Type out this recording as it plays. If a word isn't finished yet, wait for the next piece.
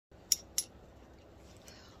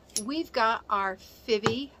we've got our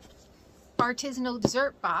Phivi artisanal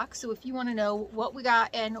dessert box. So if you want to know what we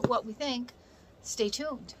got and what we think, stay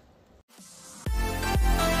tuned.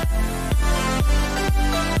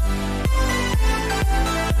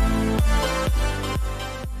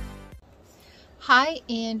 Hi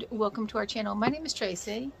and welcome to our channel. My name is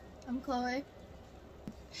Tracy. I'm Chloe.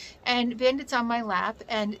 And Bandit's on my lap,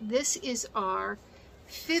 and this is our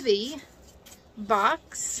Phivi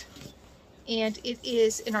box, and it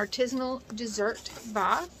is an artisanal dessert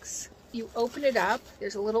box. You open it up,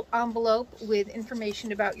 there's a little envelope with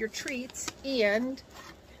information about your treats, and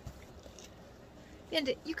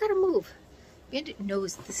Bandit, you gotta move. Bandit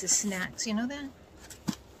knows this is snacks, you know that?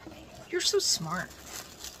 You're so smart.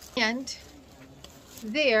 And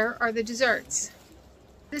there are the desserts.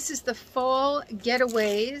 This is the Fall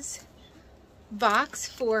Getaways box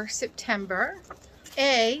for September.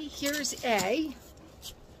 Here's A.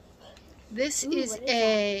 This is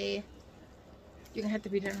a, you're gonna have to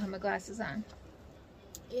read it. I don't have my glasses on.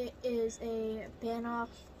 It is a banoff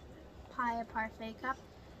pie parfait cup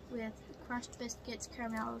with crushed biscuits,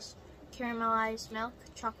 caramelized milk,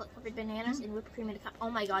 chocolate covered bananas, and whipped cream in a cup. Oh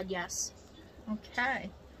my god, yes. Okay.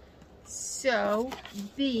 So,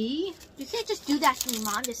 B. You can't just do that to me,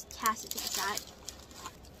 Mom. Just cast it to the side.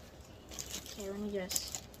 Okay, let me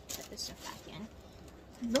just put this stuff back in.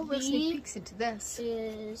 No real sneak peeks into this.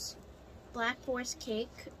 Is Black Forest cake,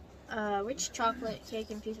 rich chocolate cake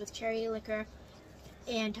infused with cherry liquor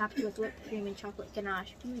and topped with whipped cream and chocolate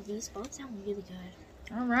ganache. Ooh, these both sound really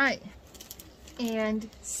good. All right. And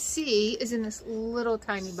C is in this little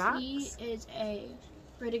tiny box. C is a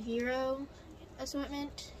Brigadiro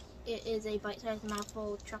assortment. It is a bite-sized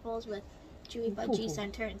mouthful of truffles with chewy budgie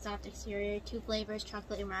center and soft exterior. 2 flavors,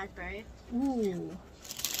 chocolate and raspberry. Ooh.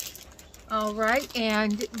 All right,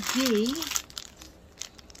 and D.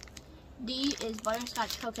 D is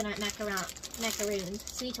butterscotch coconut macaroons.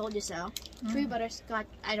 See, told you so. True butterscotch.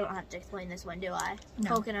 I don't have to explain this one, do I?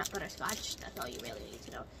 No. Coconut butterscotch. That's all you really need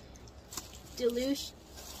to know. Deluxe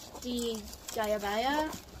de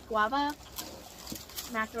guava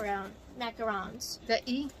macarons. The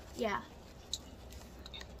E? Yeah.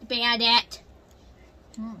 Bandit.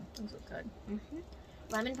 Those look good.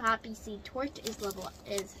 Lemon poppy seed torte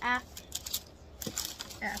is F.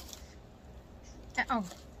 Oh,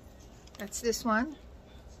 that's this one.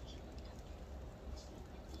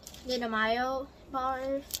 Mayo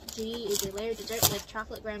bar. G is a layered dessert with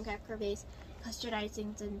chocolate graham cracker base, custard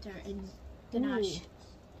icing center, and ganache.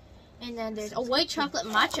 Ooh. And then there's a white chocolate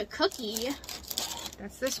matcha cookie.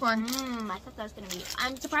 That's this one. I thought that was gonna be.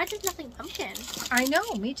 I'm surprised there's nothing pumpkin. I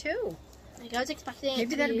know, me too. Like, I was expecting.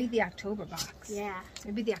 Maybe that'll be the October box. Yeah.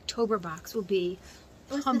 Maybe the October box will be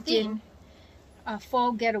What's pumpkin.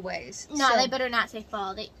 Fall Getaways. No, so, they better not say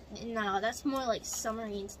fall. No, that's more like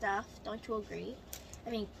summery and stuff. Don't you agree? I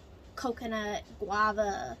mean, coconut,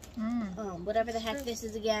 guava, whatever the heck this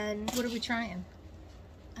is again. What are we trying?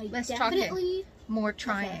 Let's talk more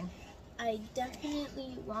trying. Okay. I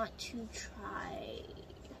definitely want to try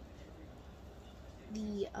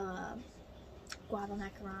the guava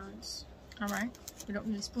macarons. All right. We don't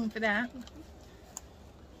need a spoon for that.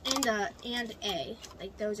 And A.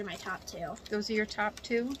 Like, those are my top 2. Those are your top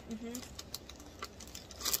 2?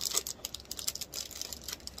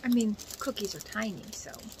 I mean, cookies are tiny,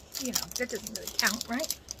 so, you know, that doesn't really count,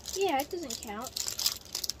 right? Yeah, it doesn't count.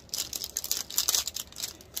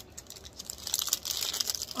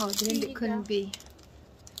 Oh, then it couldn't be.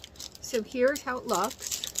 So here's how it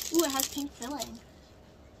looks. Ooh, it has pink filling.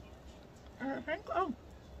 Oh.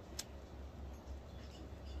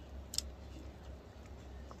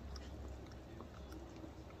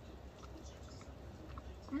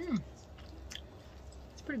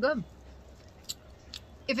 It's pretty good.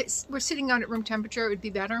 If we're sitting out at room temperature, it would be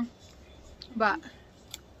better. But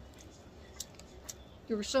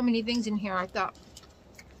there were so many things in here, I thought.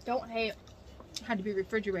 Don't hate. Had to be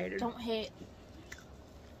refrigerated. Don't hate.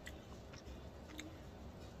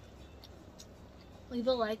 Leave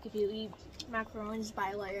a like if you eat macarons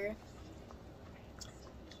by layer.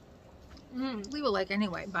 Leave a like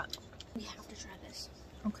anyway, but we have to try this.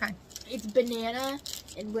 Okay. It's banana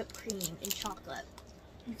and whipped cream and chocolate.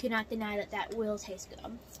 You cannot deny that that will taste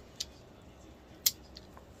good.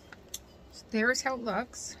 So there's how it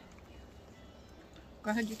looks.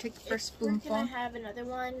 Go ahead, you take the first spoonful. We're gonna have another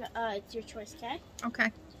one. It's your choice, okay?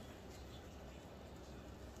 Okay.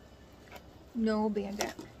 No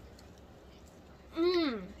Bandit.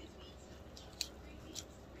 Alright,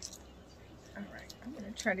 I'm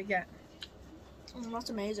gonna try to get. That's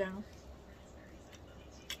amazing.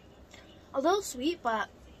 A little sweet, but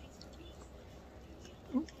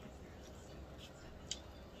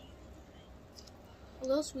A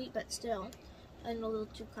little sweet, but still. And a little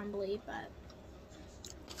too crumbly, but...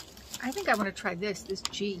 I think I want to try this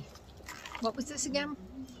G. What was this again?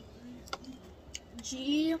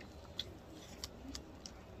 G...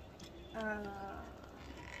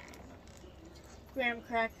 graham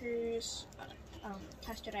crackers,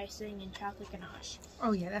 custard icing, and chocolate ganache.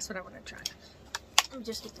 Oh yeah, that's what I want to try. Let me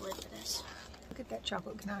just get the lid for this. Look at that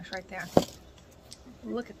chocolate ganache right there.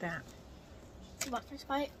 Look at that. What, first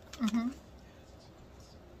bite? Mm-hmm.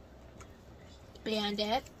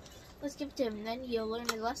 Bandit. Let's give it to him, and then he'll learn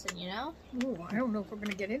his lesson, you know? Ooh, I don't know if we're going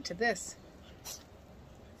to get into this.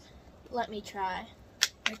 Let me try.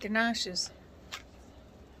 Like ganaches.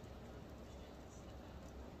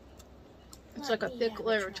 It's like a thick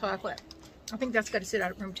layer of chocolate. I think that's got to sit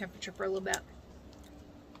out at room temperature for a little bit.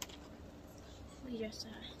 We just,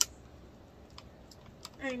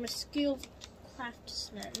 I'm a skilled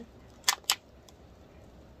craftsman.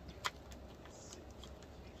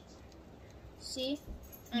 See?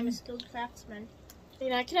 I'm a skilled craftsman. You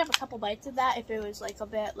know, I could have a couple bites of that if it was like a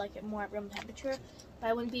bit like more at room temperature, but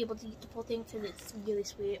I wouldn't be able to eat the full thing because it's really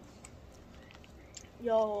sweet.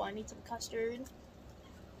 Yo, I need some custard.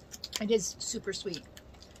 It is super sweet.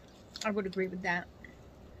 I would agree with that.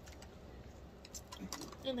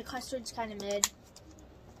 And the custard's kind of mid.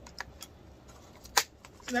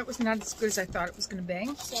 That was not as good as I thought it was going to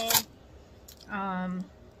be. Same.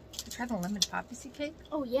 Try the lemon poppy seed cake.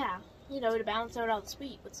 Oh yeah, you know, to balance out all the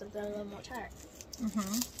sweet with something a little more tart.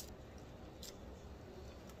 Mm-hmm.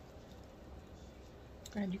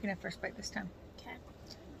 Go ahead, you can have first bite this time. Okay.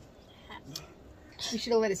 We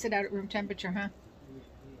should have let it sit out at room temperature, huh?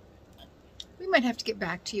 We might have to get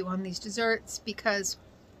back to you on these desserts because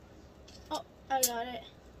Oh, I got it.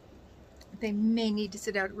 they may need to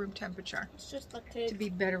sit out at room temperature It's just the cake. to be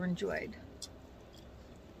better enjoyed.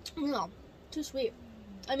 No, too sweet.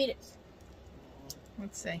 I mean, it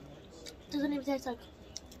Let's see. doesn't even taste like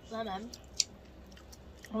lemon.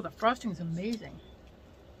 Oh, the frosting is amazing.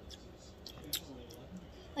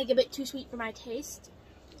 Like a bit too sweet for my taste.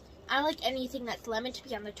 I like anything that's lemon to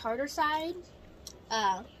be on the tartar side.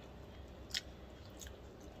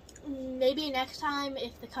 Maybe next time,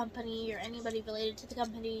 if the company or anybody related to the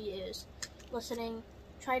company is listening,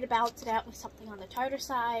 try to balance it out with something on the tartar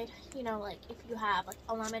side. You know, like if you have like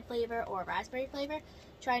a lemon flavor or a raspberry flavor,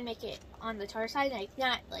 try and make it on the tartar side, like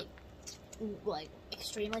not like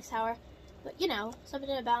extremely sour, but you know,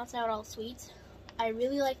 something to balance out all the sweets. I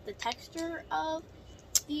really like the texture of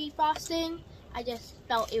the frosting. I just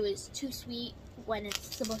felt it was too sweet when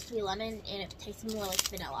it's supposed to be lemon, and it tasted more like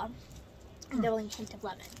vanilla. There was a hint of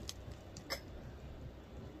lemon.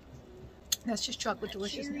 That's just chocolate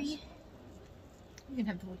deliciousness. Cherry. You can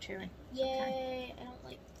have the little cherry. Yay! Okay. I don't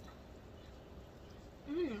like.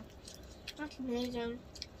 That's amazing.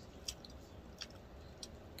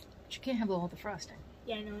 But you can't have all the frosting.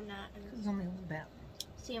 Yeah, no, I'm not. There's only a little bit.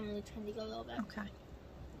 See, I'm only trying to go a little bit. Okay.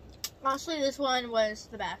 Honestly, this one was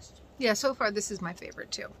the best. Yeah, so far this is my favorite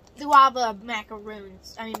too. The guava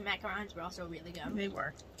macaroons. I mean, macarons were also really good. They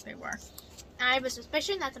were. They were. I have a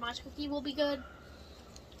suspicion that the matcha cookie will be good,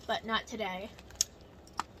 but not today.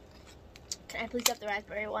 Can I please have the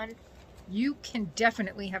raspberry one? You can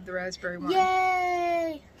definitely have the raspberry one.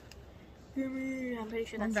 Yay! I'm pretty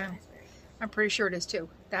sure that's the Okay. raspberry. I'm pretty sure it is too.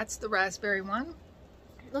 That's the raspberry one.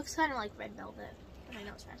 It looks kind of like red velvet, but I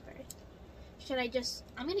know it's raspberry. Should I just...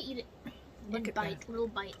 I'm going to eat it Look in at bites, little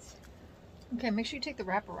bites. Okay, make sure you take the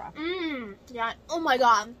wrapper off. Yeah. Oh my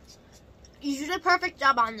god. You did a perfect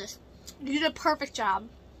job on this. You did a perfect job.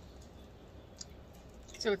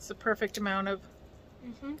 So it's the perfect amount of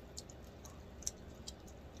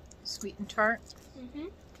sweet and tart.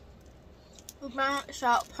 It balanced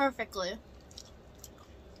out perfectly.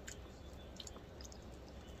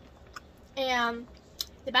 And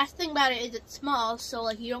the best thing about it is it's small, so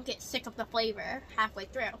like you don't get sick of the flavor halfway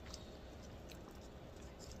through.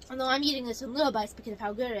 Although I'm eating this in little bites because of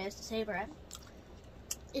how good it is to savor it.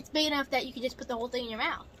 It's big enough that you can just put the whole thing in your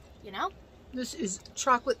mouth, you know? This is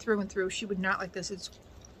chocolate through and through. She would not like this. It's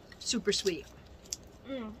super sweet.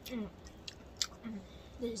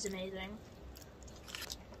 This is amazing.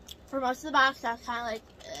 For most of the box, I was kind of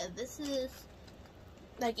like, this is...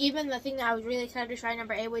 Like, even the thing that I was really excited to try,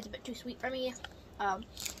 number 8, was a bit too sweet for me.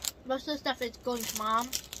 Most of the stuff is going to Mom.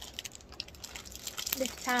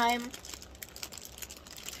 This time,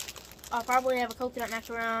 I'll probably have a coconut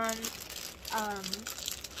macaron.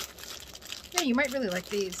 Yeah, you might really like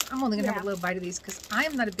these. I'm only gonna have a little bite of these because I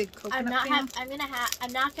am not a big coconut fan. I'm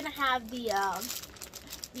not gonna have the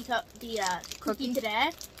cookie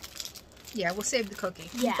today. Yeah, we'll save the cookie.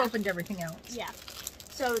 Yeah. We've opened everything else. Yeah.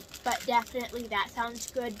 So, but definitely that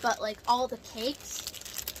sounds good. But like all the cakes,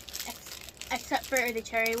 except for the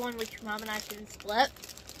cherry one, which Mom and I didn't split.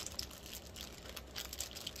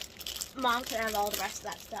 Mom can have all the rest of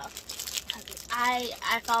that stuff. I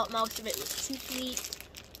felt most of it was too sweet.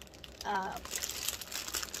 I'm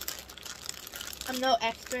no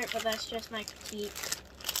expert, but that's just my critique.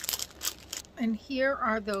 And here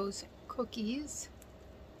are those cookies.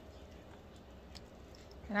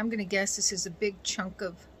 And I'm gonna guess this is a big chunk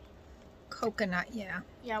of coconut, yeah.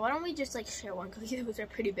 Yeah, why don't we just like share one cookie? Those are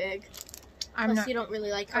pretty big. Plus, you don't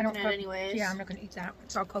really like coconut anyways. Yeah, I'm not gonna eat that.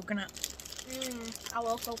 It's all coconut. I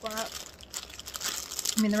love coconut.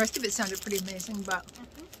 I mean, the rest of it sounded pretty amazing, but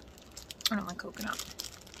I don't like coconut.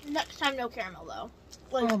 Next time, no caramel though.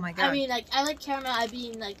 Like, oh my god. I mean, like, I like caramel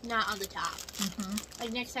being like not on the top.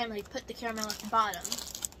 Like next time, like put the caramel at the bottom.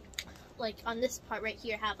 Like on this part right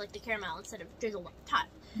here, have like the caramel instead of drizzle on the top.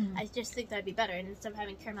 I just think that'd be better, and instead of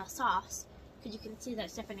having caramel sauce, because you can see that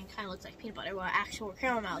stuff and it kind of looks like peanut butter, while actual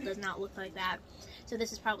caramel does not look like that. So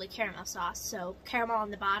this is probably caramel sauce. So caramel on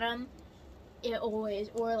the bottom, it always,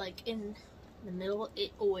 or like in the middle,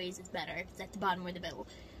 it always is better if it's at the bottom or the middle.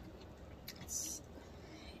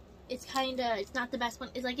 It's kind of, it's not the best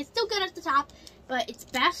one. It's like, it's still good at the top, but it's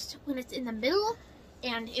best when it's in the middle.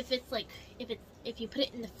 And if it's like, if you put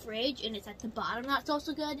it in the fridge and it's at the bottom, that's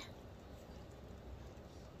also good.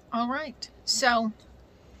 All right, so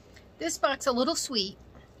this box a little sweet,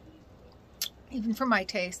 even for my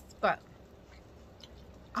tastes, but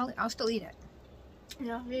I'll still eat it.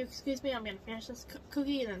 Yeah, if you excuse me, I'm gonna finish this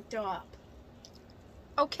cookie and then throw up.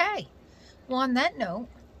 Okay. Well, on that note,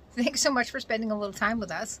 thanks so much for spending a little time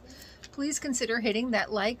with us. Please consider hitting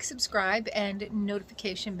that like, subscribe, and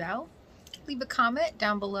notification bell. Leave a comment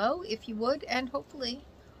down below if you would, and hopefully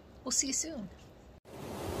we'll see you soon.